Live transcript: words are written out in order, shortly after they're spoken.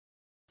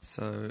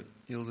So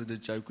Ilse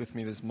did joke with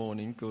me this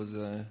morning because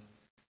I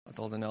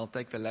told her I'll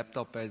take the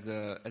laptop as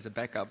a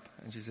backup,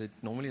 and she said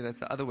normally that's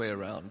the other way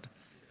around.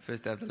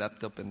 First have the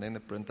laptop and then the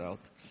printout.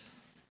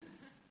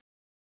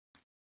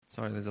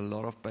 Sorry, there's a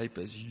lot of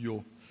papers.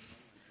 Yo.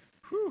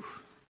 Whew.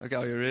 Okay,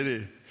 are you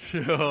ready?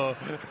 Sure.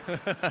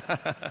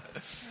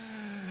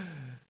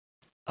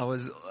 I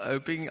was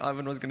hoping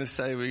Ivan was going to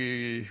say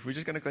we're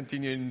just going to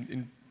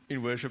continue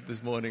in worship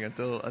this morning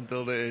until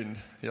the end.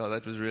 Yeah,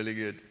 that was really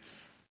good.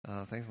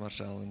 Thanks,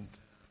 Marcel and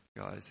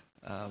guys.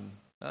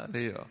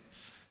 There you are.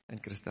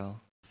 And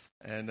Christel.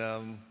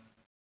 And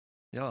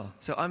yeah,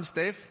 so I'm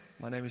Stef.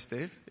 My name is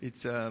Stef.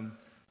 It's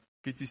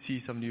good to see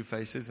some new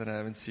faces that I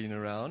haven't seen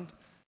around.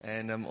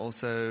 And I'm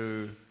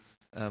also,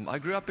 I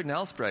grew up in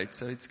Nelspruit,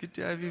 so it's good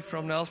to have you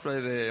from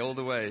Nelspruit there all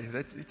the way.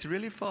 It's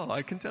really far,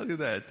 I can tell you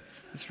that.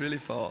 It's really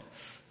far.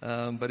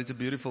 But it's a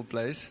beautiful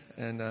place,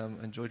 and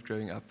enjoyed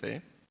growing up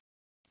there.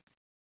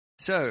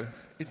 So,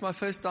 it's my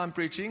first time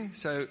preaching,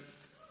 so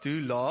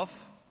do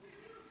laugh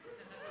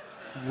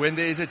when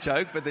there is a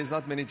joke, but there's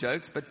not many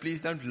jokes. But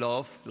please don't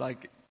laugh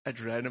like at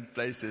random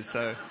places.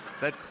 So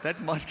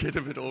that might get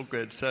a bit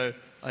awkward. So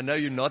I know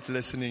you're not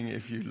listening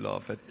if you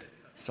laugh at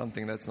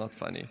something that's not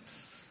funny.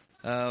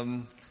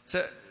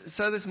 So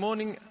this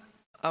morning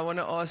I want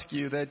to ask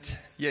you that,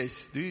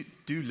 yes, do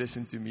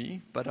listen to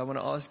me, but I want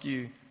to ask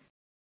you,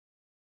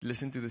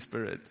 listen to the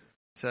Spirit.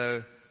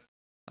 So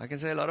I can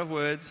say a lot of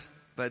words,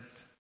 but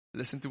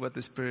listen to what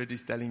the Spirit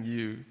is telling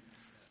you.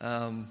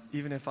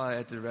 Even if I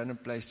at a random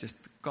place just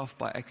cough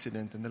by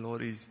accident, and the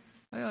Lord is,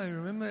 hey, I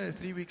remember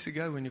 3 weeks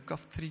ago when you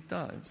coughed 3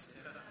 times.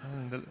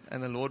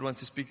 And the Lord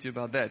wants to speak to you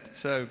about that.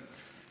 So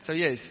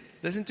yes,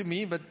 listen to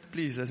me, but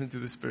please listen to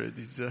the Spirit.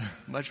 He's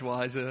much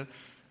wiser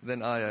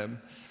than I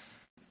am.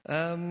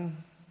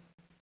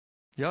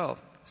 Yeah,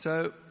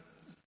 so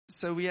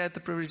we had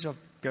the privilege of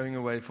going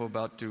away for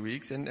about 2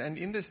 weeks. And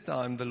in this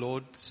time, the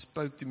Lord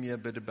spoke to me a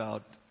bit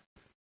about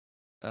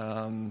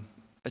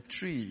a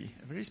tree,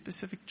 a very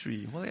specific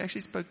tree. Well, He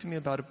actually spoke to me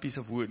about a piece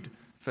of wood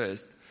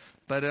first.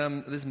 But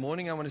this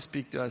morning I want to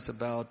speak to us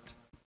about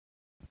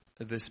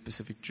this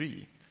specific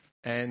tree.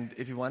 And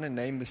if you want to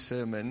name the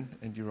sermon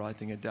and you're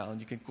writing it down,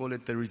 you can call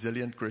it the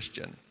Resilient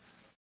Christian.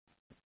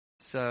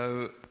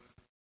 So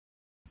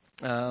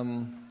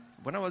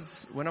when I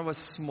was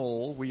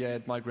small, we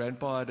had my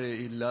grandpa.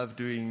 He loved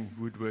doing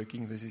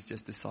woodworking. This is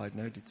just a side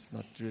note; it's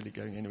not really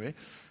going anywhere.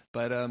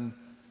 But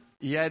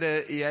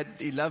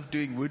he loved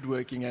doing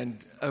woodworking,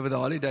 and over the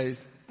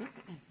holidays,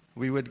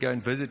 we would go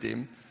and visit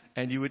him,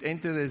 and you would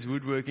enter this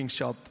woodworking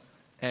shop,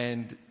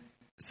 and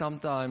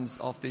sometimes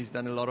after he's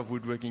done a lot of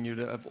woodworking, you'd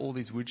have all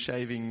these wood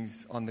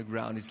shavings on the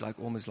ground. It's like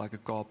almost like a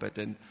carpet,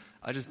 and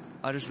I just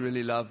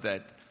really love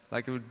that.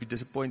 Like, I would be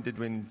disappointed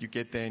when you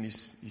get there and he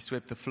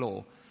swept the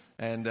floor,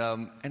 and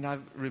I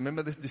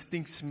remember this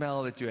distinct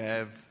smell that you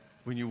have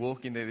when you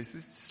walk in there. There's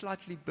this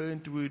slightly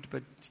burnt wood,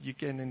 but you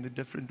can, in the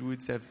different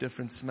woods, have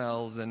different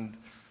smells. And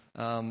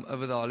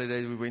over the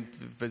holiday, we went to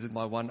visit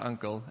my one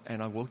uncle,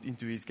 and I walked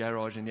into his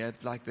garage, and he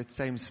had like that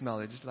same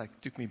smell. It just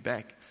like took me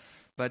back.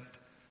 But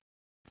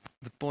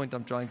the point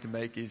I'm trying to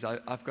make is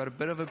I've got a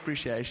bit of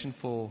appreciation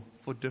for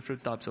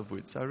different types of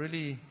wood. So I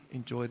really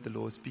enjoyed the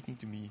Lord speaking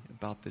to me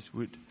about this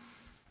wood.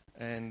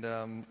 And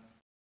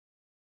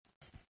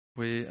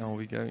where are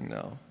we going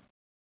now?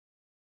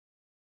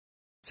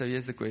 So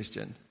here's the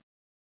question.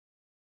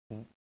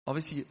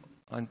 Obviously,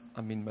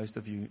 I mean, most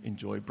of you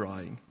enjoy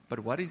braaiing, but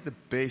what is the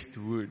best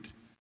wood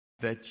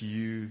that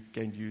you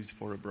can use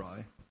for a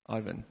braai?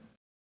 Ivan?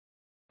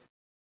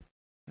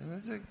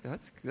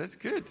 That's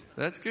good.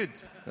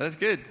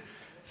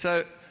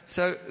 So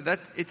that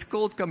it's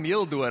called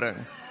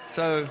kameeldoring.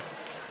 So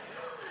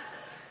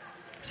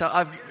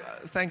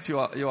thanks,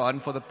 Johan,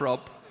 for the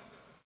prop.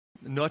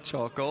 Not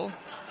charcoal.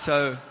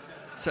 So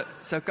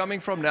coming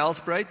from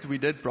Nelspruit, we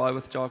did braai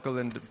with charcoal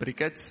and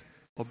briquettes,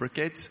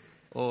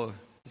 or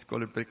just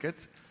call it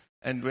briquettes.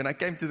 And when I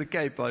came to the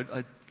Cape,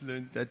 I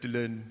had to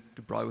learn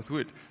to braai with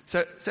wood.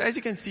 So as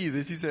you can see,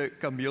 this is a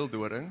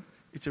kameeldoring.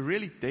 It's a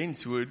really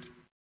dense wood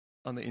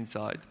on the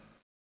inside.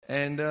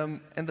 And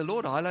the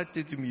Lord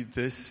highlighted to me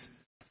this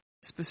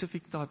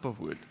specific type of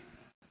wood.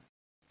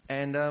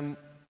 And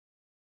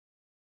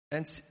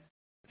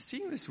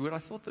seeing this wood, I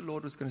thought the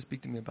Lord was going to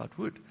speak to me about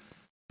wood.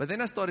 But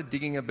then I started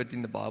digging a bit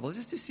in the Bible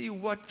just to see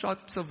what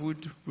types of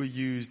wood were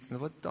used and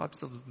what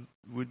types of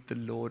wood the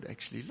Lord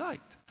actually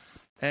liked.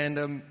 And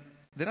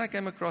then I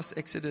came across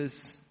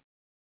Exodus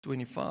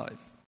 25.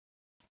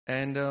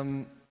 And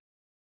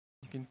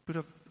you can put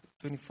up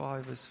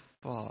 25 verse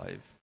 5.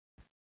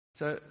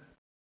 So,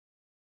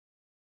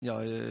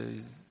 yeah,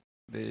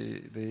 there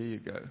you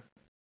go.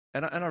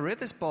 And I read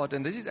this part,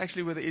 and this is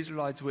actually where the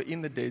Israelites were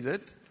in the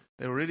desert.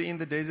 They were already in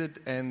the desert,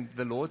 and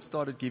the Lord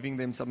started giving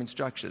them some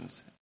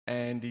instructions.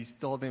 And He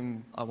told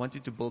them, I want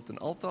you to build an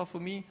altar for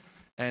me,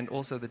 and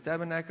also the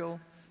tabernacle.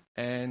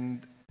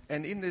 And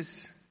in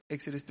this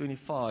Exodus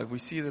 25, we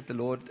see that the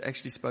Lord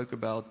actually spoke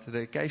about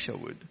the acacia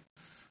wood.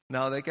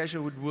 Now, the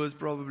acacia wood was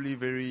probably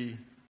very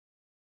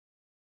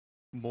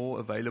more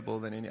available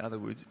than any other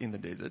woods in the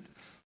desert.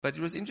 But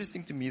it was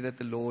interesting to me that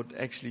the Lord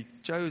actually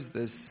chose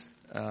this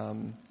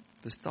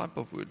type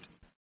of wood.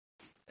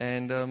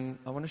 And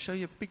I want to show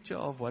you a picture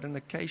of what an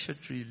acacia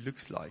tree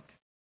looks like.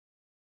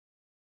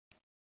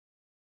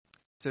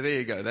 So there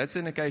you go. That's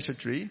an acacia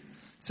tree.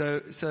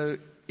 So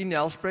in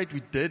Nelspruit,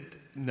 we did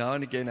now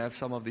and again have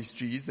some of these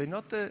trees. They're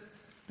not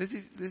this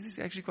is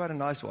actually quite a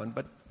nice one,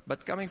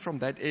 but coming from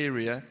that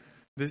area,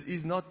 this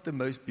is not the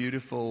most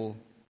beautiful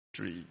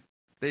tree.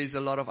 There's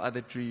a lot of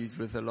other trees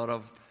with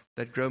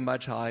that grow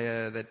much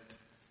higher, that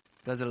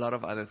does a lot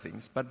of other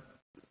things. But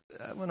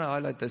I want to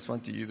highlight this one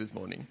to you this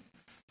morning.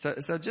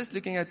 So just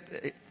looking at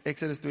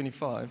Exodus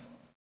 25,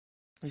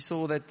 we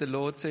saw that the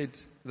Lord said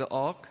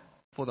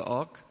for the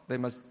ark, they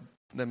must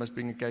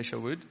bring acacia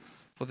wood.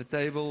 For the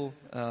table,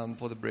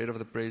 for the bread of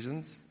the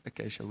presence,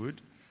 acacia wood.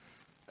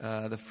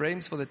 The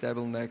frames for the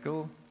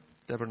tabernacle,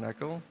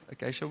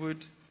 acacia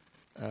wood.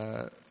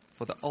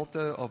 For the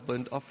altar of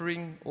burnt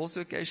offering,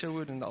 also acacia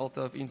wood, and the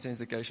altar of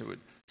incense, acacia wood.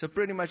 So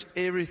pretty much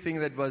everything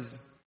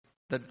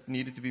that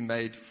needed to be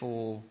made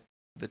for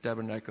the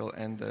tabernacle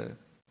and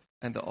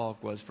the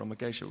ark was from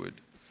acacia wood.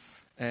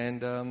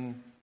 And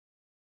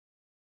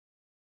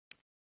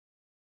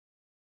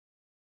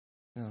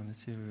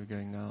let's see where we're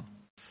going now.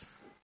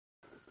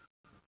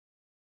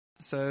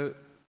 So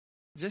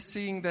just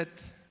seeing that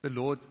the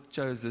Lord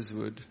chose this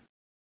wood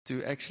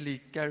to actually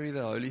carry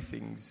the holy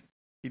things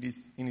in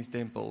his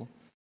temple,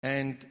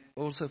 and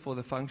also for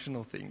the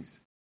functional things.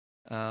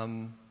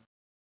 I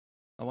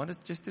want us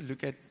just to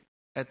look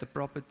at the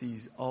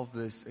properties of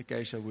this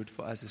acacia wood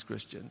for us as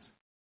Christians,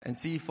 and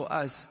see for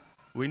us,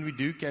 when we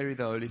do carry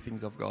the holy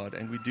things of God,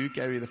 and we do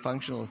carry the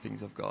functional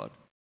things of God,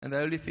 and the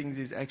holy things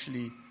is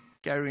actually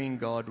carrying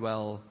God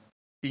well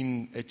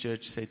in a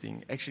church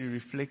setting, actually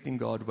reflecting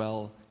God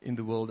well in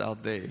the world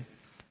out there,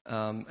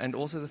 and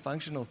also the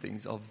functional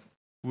things of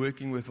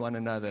working with one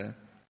another,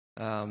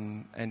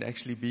 and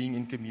actually being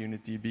in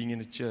community, being in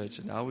a church,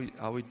 and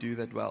how we do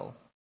that well.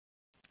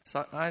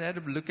 So I had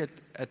a look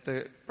at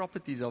the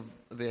properties of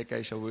the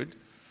acacia wood,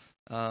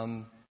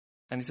 and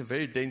it's a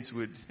very dense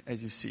wood,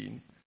 as you've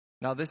seen.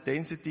 Now, this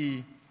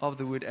density of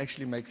the wood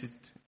actually makes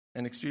it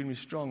an extremely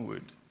strong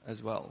wood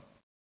as well.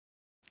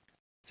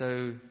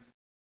 So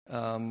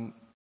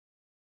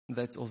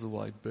that's also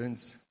why it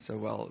burns so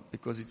well,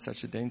 because it's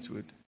such a dense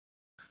wood.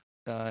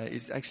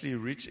 It's actually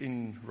rich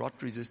in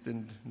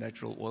rot-resistant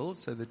natural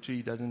oils, so the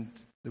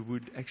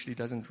wood actually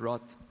doesn't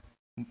rot.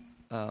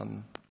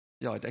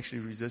 It actually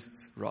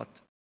resists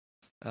rot.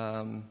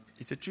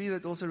 It's a tree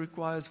that also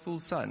requires full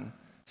sun,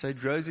 so it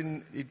grows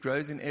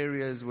in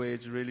areas where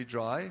it's really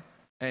dry,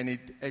 and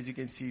it, as you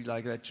can see,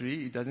 like that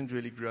tree, it doesn't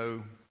really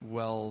grow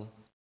well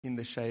in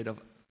the shade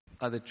of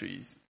other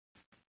trees.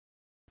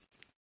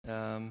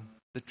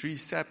 The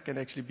tree's sap can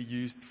actually be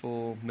used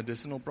for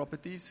medicinal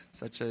properties,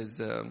 such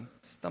as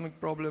stomach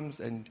problems,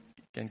 and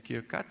can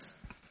cure cuts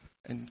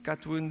and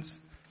cut wounds.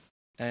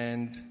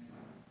 And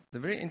the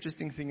very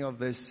interesting thing of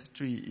this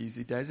tree is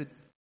it has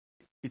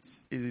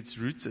its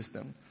root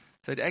system.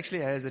 So it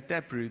actually has a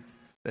taproot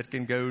that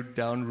can go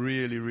down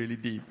really, really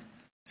deep.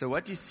 So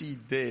what you see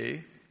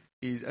there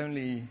is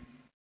only,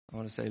 I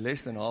want to say,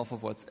 less than half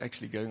of what's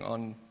actually going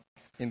on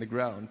in the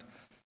ground.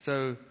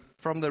 So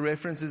from the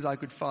references I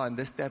could find,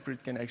 this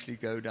taproot can actually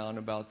go down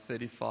about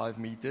 35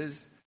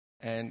 meters,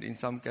 and in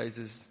some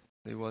cases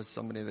there was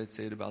somebody that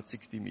said about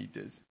 60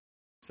 meters.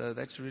 So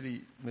that's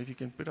really, maybe you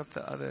can put up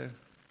the other.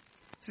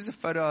 This is a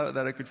photo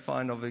that I could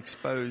find of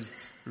exposed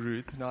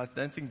root. Now, I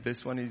don't think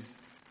this one is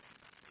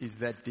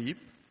that deep,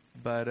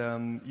 but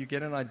you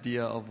get an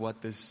idea of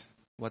what this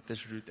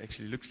root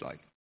actually looks like.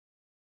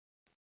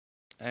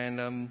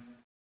 And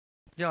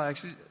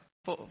actually,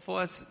 for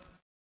us,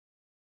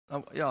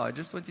 I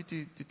just wanted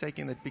to take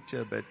in that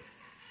picture a bit,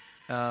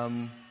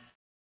 and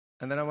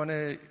then I want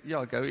to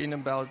go in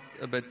about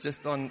a bit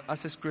just on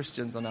us as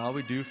Christians, on how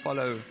we do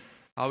follow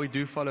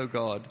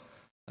God,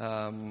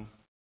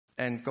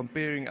 and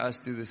comparing us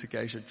to this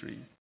acacia tree.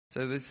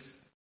 So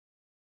this,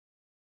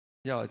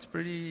 it's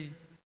pretty.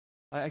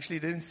 I actually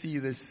didn't see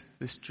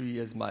this tree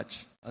as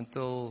much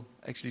until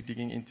actually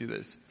digging into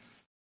this.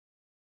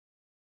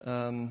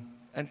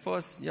 And for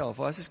us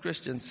as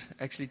Christians,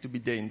 actually to be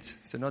dense.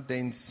 So not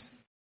dense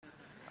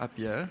up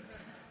here,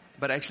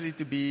 but actually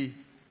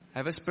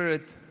have a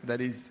spirit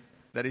that is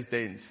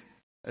dense,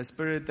 a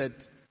spirit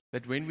that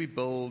when we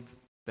build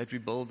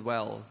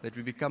well, that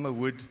we become a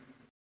wood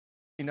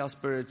in our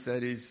spirits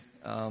that is,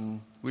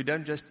 we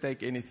don't just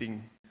take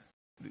anything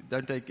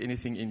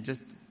in.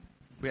 Just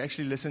we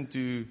actually listen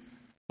to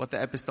what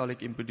the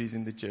apostolic input is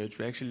in the church.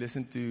 We actually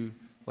listen to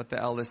what the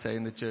elders say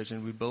in the church,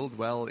 and we build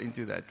well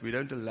into that. We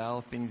don't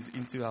allow things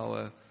into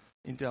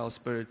our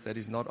spirits that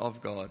is not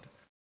of God,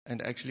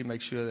 and actually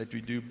make sure that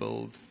we do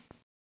build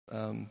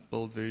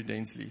very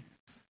densely.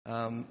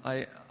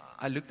 I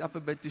looked up a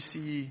bit to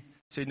see,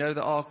 so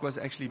the ark was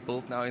actually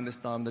built now in this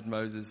time that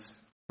Moses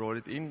brought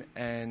it in,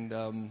 and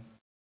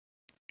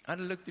I had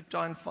a look to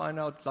try and find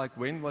out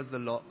when was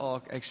the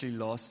ark actually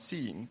last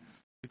seen,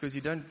 because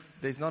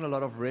there's not a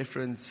lot of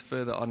reference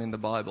further on in the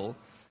Bible,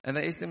 and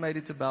they estimate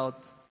it's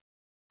about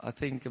I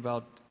think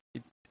about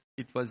it.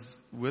 It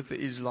was with the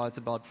Israelites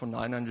about for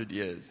 900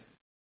 years.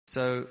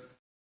 So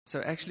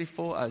actually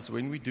for us,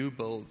 when we do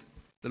build,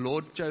 the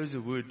Lord chose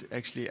a wood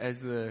actually as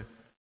the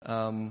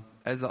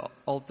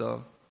altar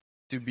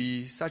to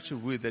be such a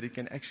wood that it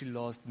can actually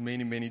last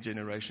many, many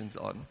generations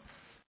on.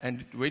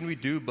 And when we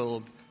do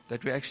build,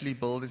 that we actually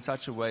build in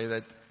such a way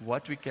that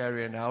what we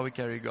carry and how we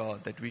carry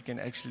God, that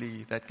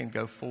can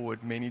go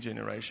forward many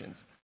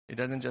generations. It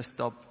doesn't just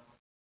stop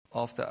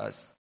after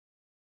us.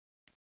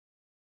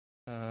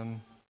 Let's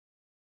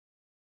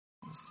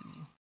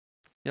see.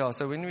 Yeah,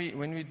 so when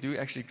we do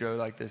actually grow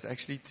like this,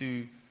 actually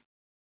to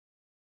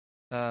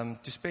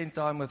spend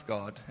time with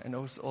God and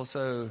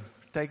also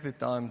take the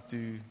time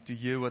to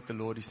hear what the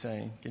Lord is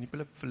saying. Can you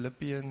pull up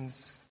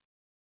Philippians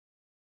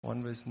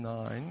 1 verse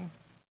 9?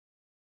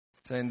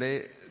 So in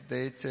there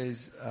it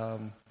says,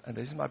 and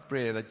this is my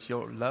prayer, that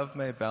your love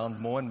may abound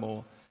more and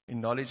more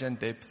in knowledge and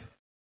depth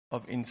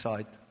of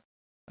insight,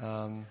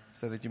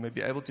 so that you may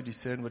be able to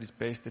discern what is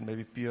best and may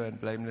be pure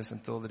and blameless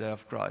until the day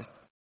of Christ.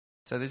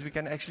 So that we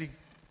can actually,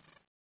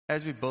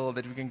 as we build,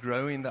 that we can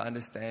grow in the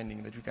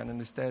understanding, that we can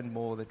understand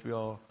more, that we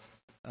are,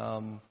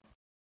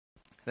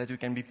 that we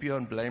can be pure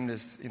and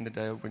blameless in the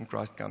day when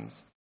Christ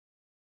comes.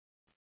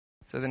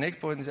 So the next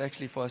point is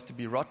actually for us to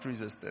be rot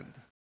resistant.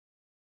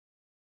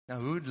 Now,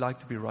 who would like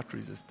to be rot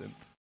resistant?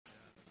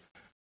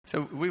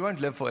 So we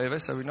won't live forever,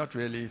 so we're not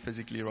really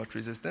physically rot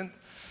resistant.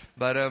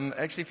 But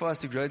actually for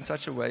us to grow in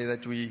such a way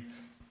that we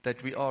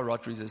are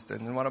rot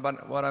resistant. And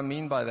what I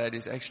mean by that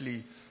is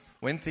actually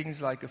when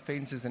things like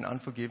offenses and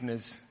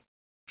unforgiveness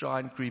try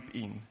and creep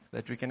in,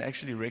 that we can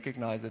actually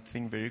recognize that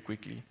thing very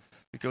quickly.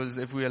 Because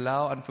if we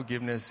allow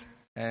unforgiveness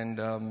and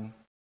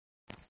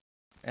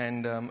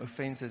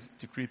offenses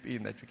to creep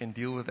in, that we can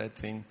deal with that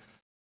thing.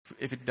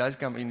 If it does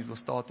come in, we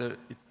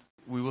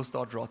will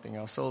start rotting.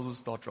 Our souls will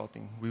start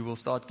rotting. We will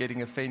start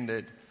getting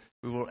offended.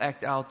 We will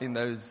act out in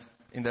those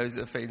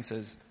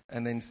offenses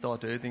and then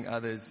start hurting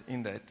others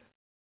in that.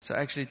 So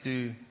actually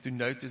to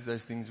notice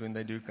those things when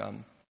they do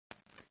come.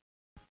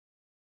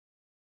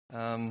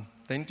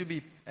 Then to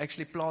be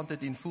actually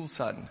planted in full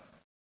sun.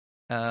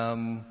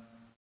 And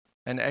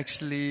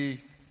actually,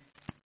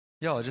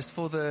 just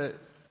to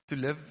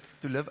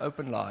live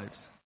open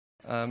lives.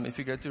 If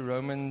you go to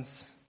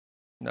Romans,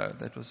 you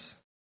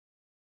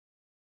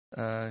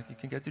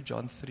can go to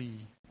John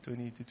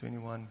 3:20 to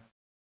 21.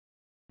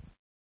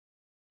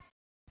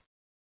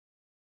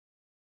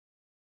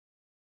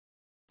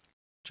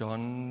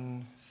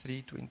 John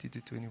 3:20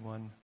 to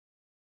 21.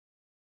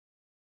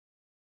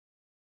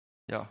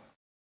 Yeah.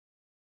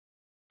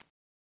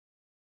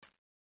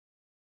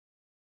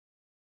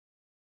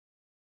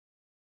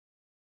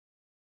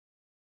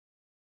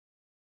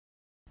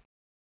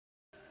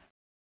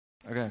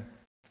 Okay.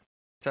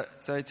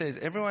 So it says,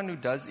 everyone who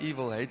does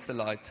evil hates the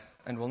light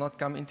and will not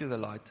come into the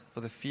light,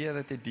 for the fear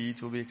that their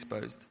deeds will be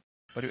exposed.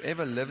 But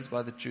whoever lives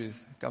by the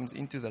truth comes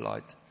into the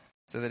light,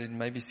 so that it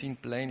may be seen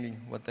plainly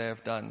what they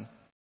have done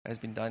has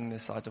been done in the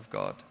sight of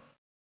God.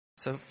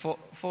 So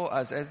for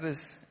us, as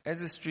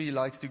this tree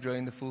likes to grow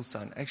in the full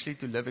sun, actually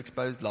to live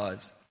exposed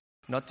lives,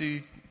 not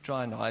to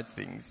try and hide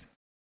things,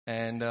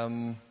 and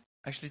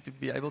actually to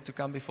be able to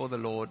come before the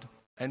Lord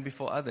and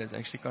before others,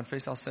 actually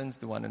confess our sins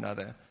to one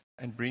another,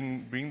 and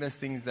bring those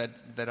things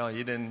that are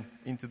hidden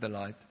into the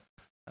light.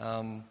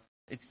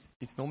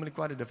 It's normally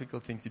quite a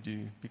difficult thing to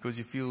do because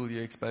you feel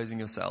you're exposing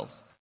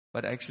yourselves.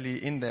 But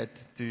actually in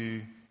that,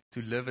 to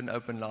live an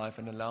open life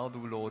and allow the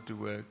Lord to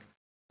work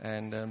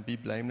and be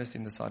blameless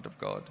in the sight of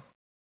God.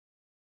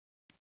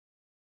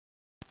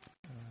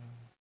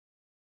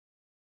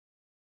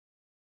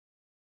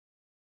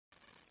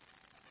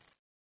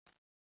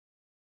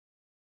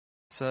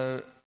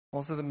 So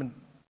also,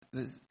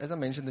 as I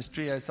mentioned, this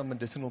tree has some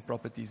medicinal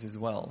properties as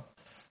well.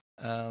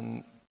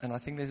 And I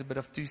think there's a bit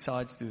of two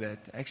sides to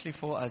that. Actually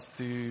for us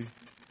to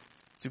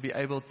be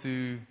able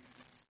to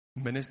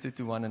minister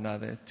to one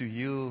another, to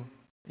heal,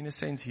 in a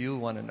sense, heal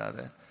one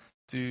another,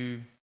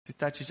 to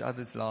touch each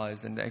other's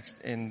lives,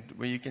 and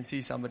where you can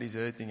see somebody's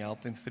hurting,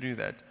 help them through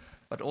that.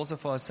 But also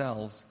for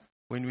ourselves,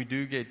 when we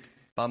do get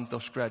bumped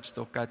or scratched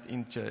or cut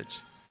in church,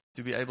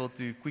 to be able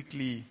to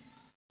quickly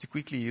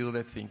heal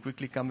that thing,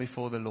 quickly come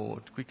before the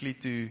Lord, quickly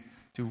to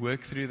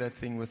work through that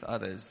thing with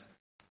others,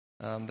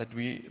 that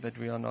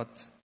we are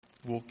not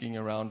walking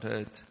around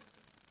hurt.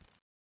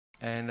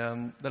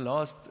 And the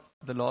last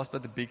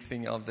but the big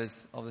thing of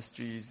this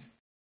tree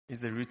is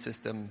the root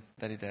system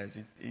that it has.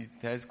 It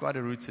has quite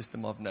a root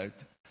system of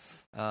note.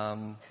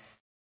 And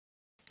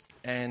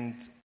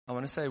I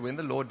want to say, when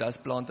the Lord does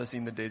plant us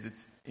in a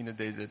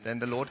desert,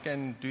 and the Lord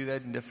can do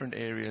that in different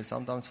areas,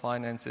 sometimes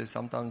finances,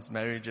 sometimes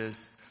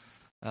marriages,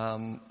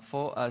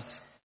 for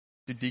us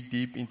to dig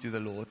deep into the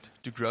Lord,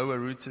 to grow a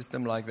root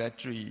system like that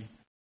tree.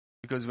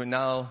 Because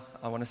I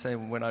want to say,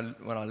 when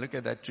I look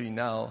at that tree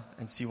now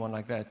and see one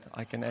like that,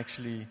 I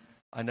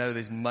know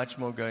there's much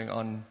more going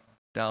on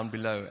down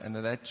below, and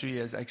that tree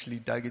has actually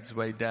dug its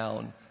way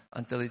down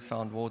until it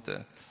found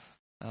water.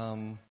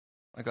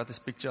 I got this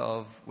picture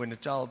of when a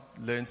child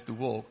learns to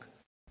walk,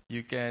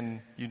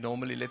 you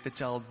normally let the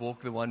child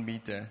walk the 1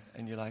 meter,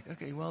 and you're like,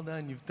 okay, well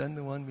done, you've done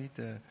the 1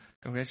 meter,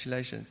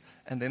 congratulations.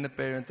 And then the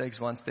parent takes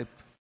one step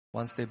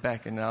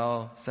back, and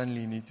now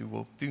suddenly you need to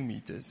walk 2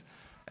 meters.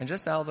 And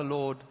just how the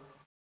Lord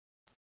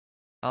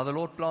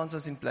plants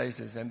us in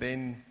places, and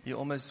then He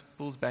almost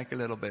pulls back a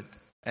little bit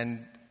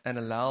and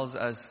allows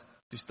us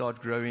to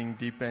start growing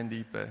deeper and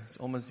deeper. It's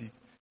almost He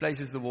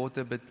places the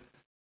water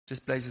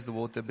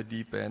a bit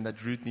deeper, and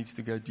that root needs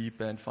to go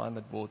deeper and find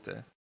that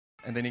water.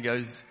 And then He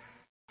goes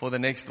for the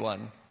next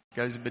one,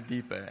 goes a bit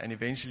deeper, and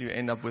eventually you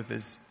end up with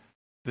this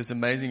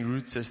amazing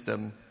root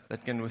system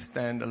that can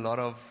withstand a lot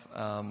of,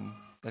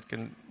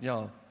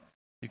 you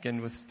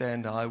can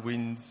withstand high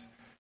winds.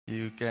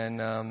 You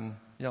can,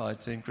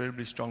 it's an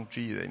incredibly strong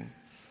tree then.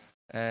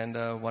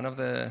 And one of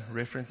the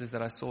references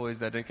that I saw is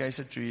that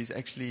acacia trees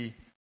actually,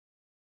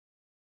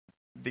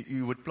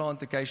 you would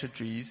plant acacia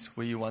trees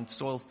where you want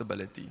soil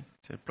stability.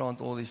 So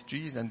plant all these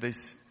trees, and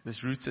this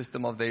root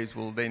system of theirs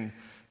will then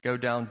go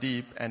down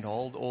deep and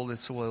hold all the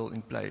soil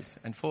in place.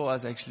 And for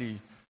us, actually,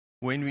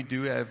 when we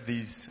do have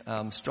these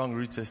strong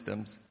root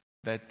systems,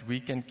 that we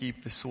can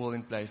keep the soil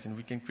in place and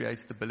we can create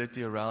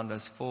stability around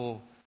us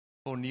for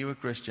newer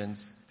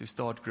Christians to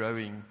start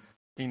growing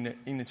in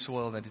a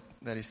soil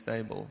that is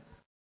stable.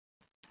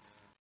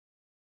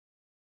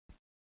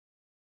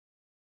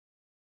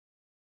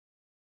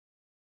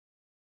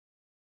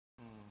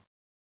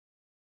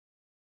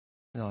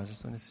 No, I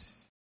just want to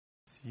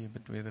see a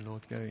bit where the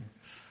Lord's going.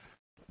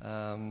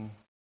 I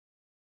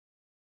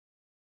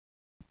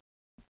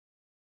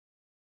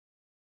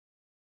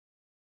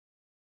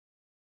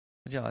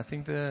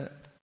think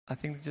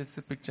just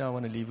the picture I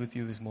want to leave with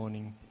you this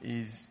morning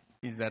is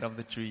that of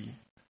the tree.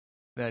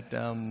 That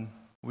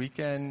we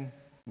can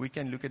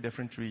look at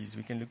different trees,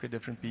 we can look at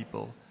different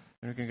people,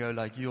 and we can go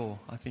like,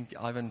 I think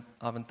I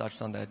haven't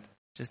touched on that.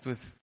 Just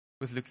with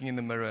looking in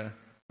the mirror,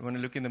 we want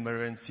to look in the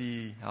mirror and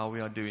see how we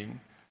are doing.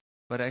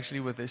 But actually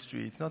with this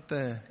tree, it's not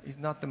the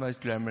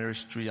most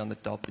glamorous tree on the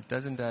top. It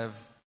doesn't have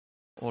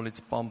all its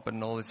pomp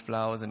and all its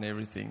flowers and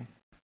everything.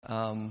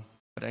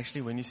 But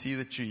actually when you see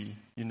the tree,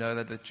 you know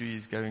that the tree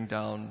is going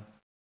down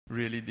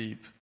really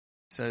deep.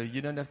 So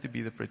you don't have to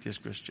be the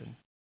prettiest Christian,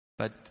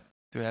 but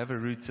to have a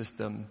root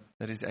system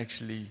that is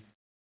actually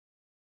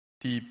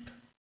deep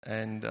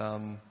and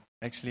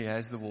actually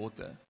has the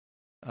water.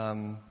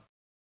 And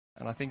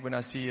I think when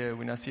I see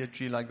a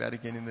tree like that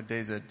again in the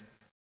desert,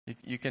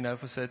 you can know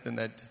for certain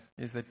that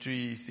the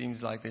tree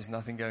seems like there's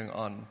nothing going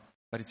on,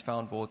 but it's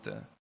found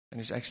water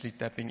and it's actually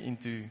tapping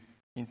into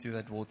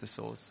that water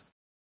source.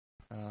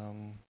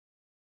 And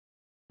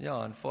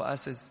for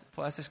us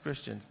as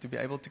Christians, to be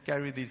able to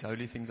carry these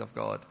holy things of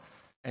God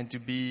and to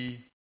do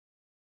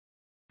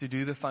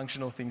the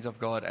functional things of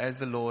God as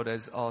the Lord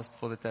has asked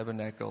for the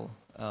tabernacle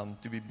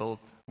to be built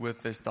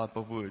with this type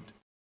of wood,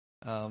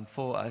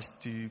 for us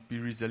to be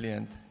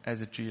resilient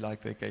as a tree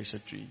like the acacia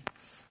tree.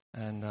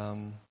 And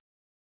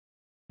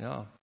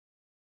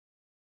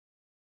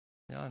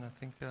and I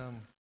think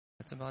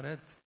that's about it.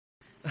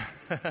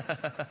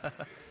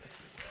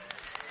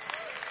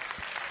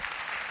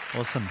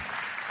 Awesome.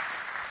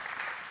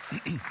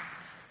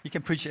 You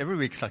can preach every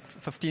week, it's like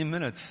 15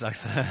 minutes. Like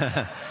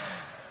some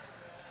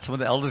of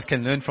the elders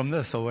can learn from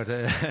this, or what?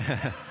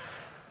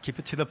 Keep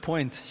it to the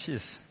point.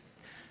 Jeez.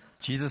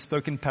 Jesus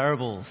spoke in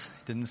parables.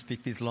 He didn't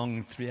speak these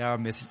long 3-hour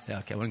messages. Yeah,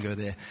 okay, I won't go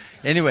there.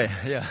 Anyway,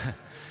 yeah.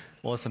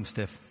 Awesome,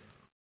 Stef.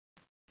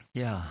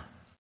 Yeah.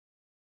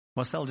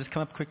 Marcel, just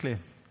come up quickly.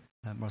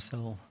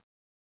 Marcel,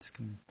 just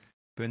can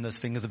burn those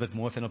fingers a bit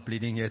more if they're not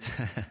bleeding yet.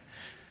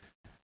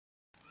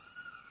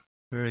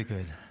 Very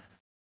good.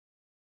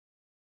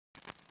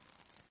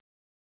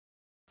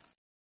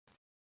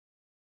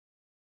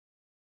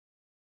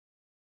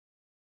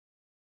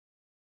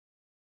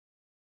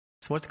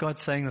 So what's God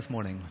saying this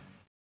morning?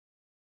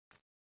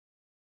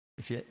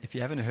 If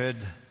you haven't heard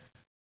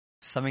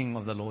something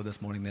of the Lord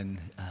this morning,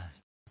 then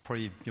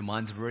probably your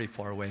mind's very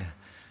far away.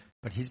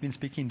 But He's been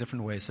speaking in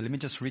different ways. So let me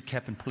just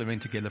recap and pull everything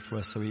together for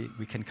us so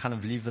we can kind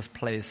of leave this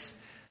place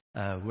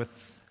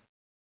with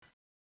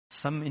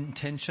some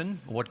intention,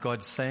 what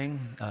God's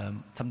saying,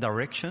 some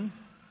direction.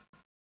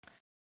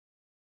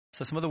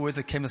 So some of the words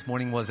that came this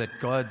morning was that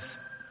God's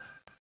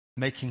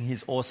making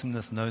His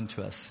awesomeness known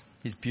to us.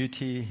 His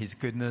beauty, His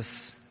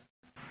goodness.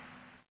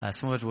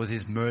 Some of it was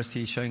His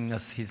mercy, showing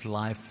us His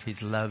life,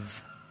 His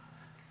love.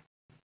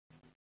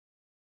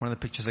 One of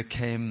the pictures that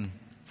came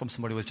from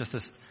somebody was just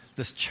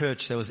this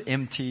church that was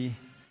empty.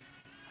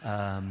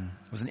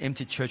 It was an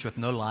empty church with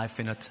no life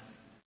in it.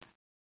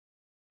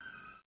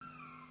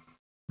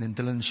 And then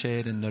Dylan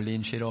shared and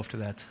Nolene shared after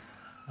that.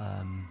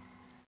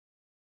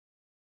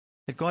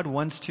 That God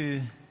wants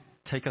to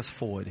take us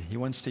forward. He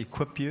wants to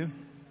equip you.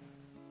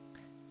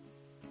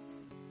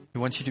 He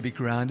wants you to be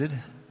grounded.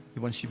 He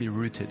wants you to be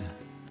rooted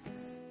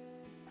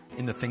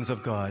in the things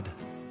of God.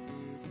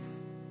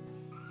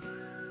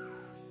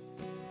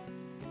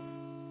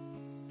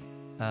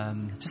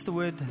 Just the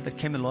word that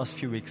came in the last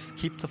few weeks,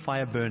 keep the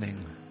fire burning.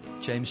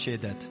 James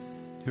shared that.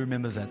 Who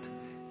remembers that?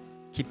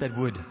 Keep that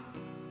wood.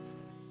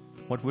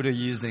 What wood are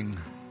you using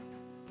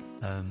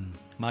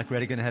Mike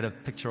Radigan had a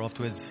picture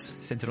afterwards,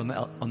 sent it on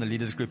the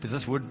leaders group. Is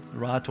this wood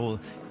right, or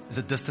is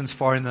the distance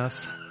far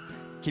enough?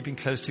 Keeping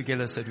close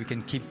together so that we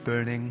can keep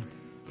burning.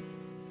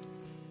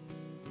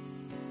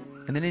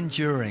 And then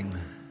enduring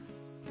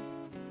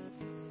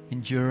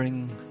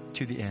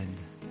to the end.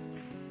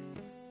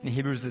 In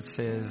Hebrews it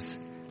says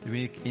that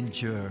we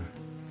endure.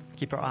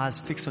 Keep our eyes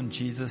fixed on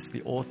Jesus,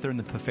 the author and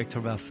the perfecter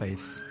of our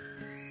faith.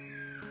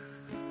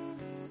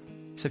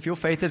 So if your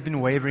faith has been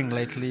wavering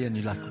lately and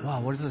you're like,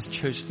 wow, what is this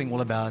church thing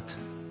all about?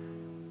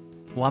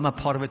 Why am I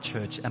part of a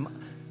church?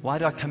 Why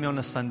do I come here on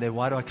a Sunday?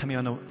 Why do I come here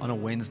on a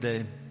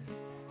Wednesday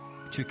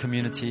to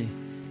community?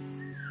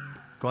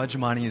 God's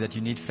reminding you that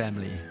you need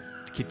family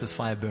to keep this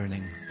fire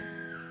burning.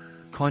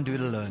 Can't do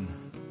it alone.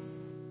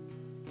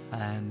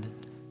 And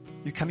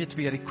you come here to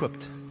be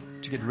equipped,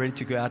 to get ready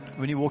to go out.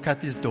 When you walk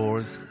out these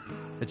doors,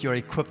 that you're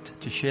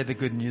equipped to share the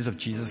good news of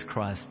Jesus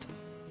Christ.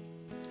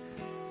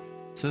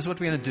 So this is what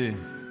we're going to do.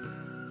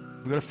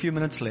 We've got a few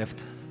minutes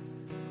left.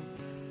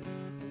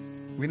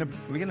 We're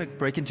going to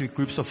break into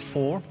groups of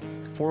four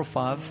or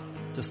five,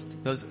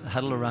 just those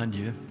huddle around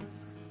you.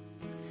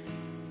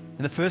 And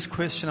the first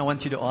question I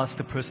want you to ask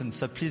the person,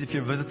 so please, if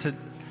you're visited,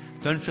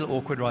 don't feel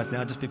awkward right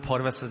now. Just be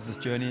part of us as this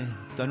journey.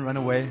 Don't run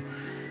away.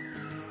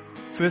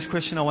 First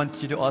question I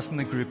want you to ask in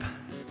the group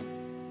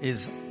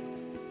is,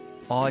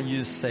 are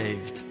you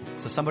saved?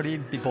 So somebody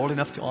be bold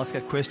enough to ask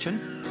that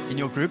question in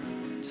your group.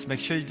 Just make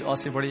sure you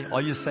ask everybody,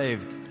 are you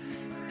saved?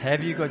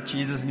 Have you got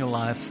Jesus in your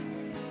life?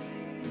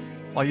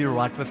 Are you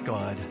right with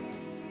God?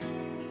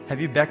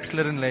 Have you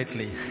backslidden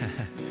lately?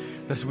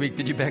 This week,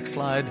 did you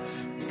backslide?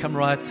 Come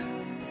right.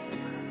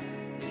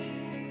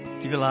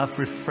 Give your life,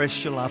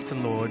 refresh your life to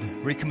the Lord.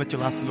 Recommit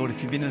your life to the Lord.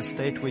 If you've been in a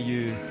state where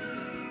you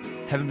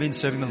haven't been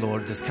serving the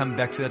Lord, just come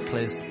back to that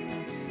place.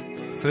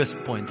 First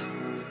point.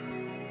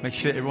 Make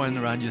sure everyone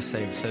around you is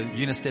saved. So you're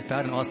going to step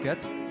out and ask that.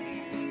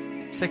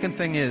 Second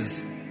thing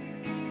is,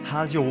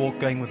 how's your walk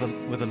going with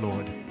the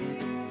Lord?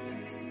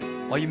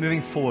 Are you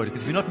moving forward?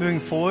 Because if you're not moving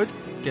forward,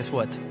 guess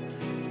what?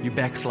 You're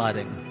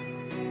backsliding.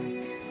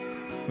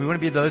 We want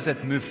to be those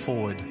that move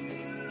forward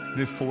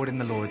in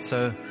the Lord.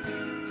 So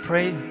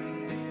pray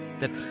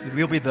that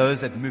we'll be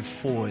those that move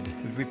forward.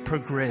 We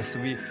progress.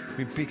 We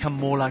become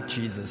more like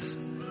Jesus.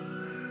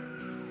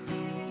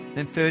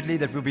 Then thirdly,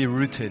 that we'll be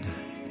rooted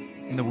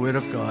in the Word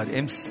of God.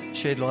 Em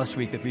shared last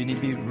week that we need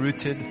to be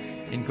rooted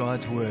in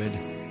God's Word.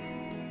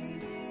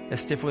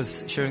 As Stef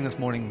was sharing this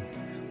morning,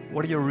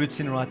 what are your roots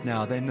in right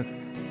now?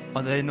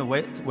 Are they in the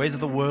ways of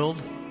the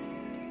world?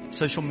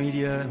 Social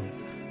media?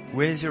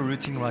 Where's your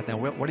rooting right now?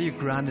 What are you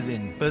grounded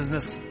in?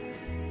 Business,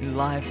 in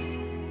life,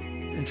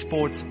 in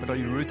sports, but are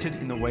you rooted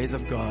in the ways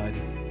of God?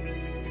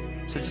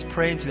 So just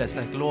pray into that.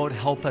 Like, Lord,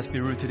 help us be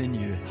rooted in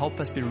you. Help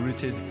us be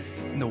rooted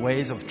in the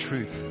ways of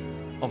truth,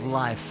 of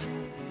life.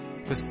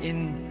 Because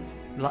in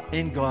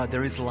God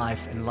there is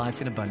life, and life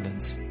in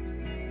abundance.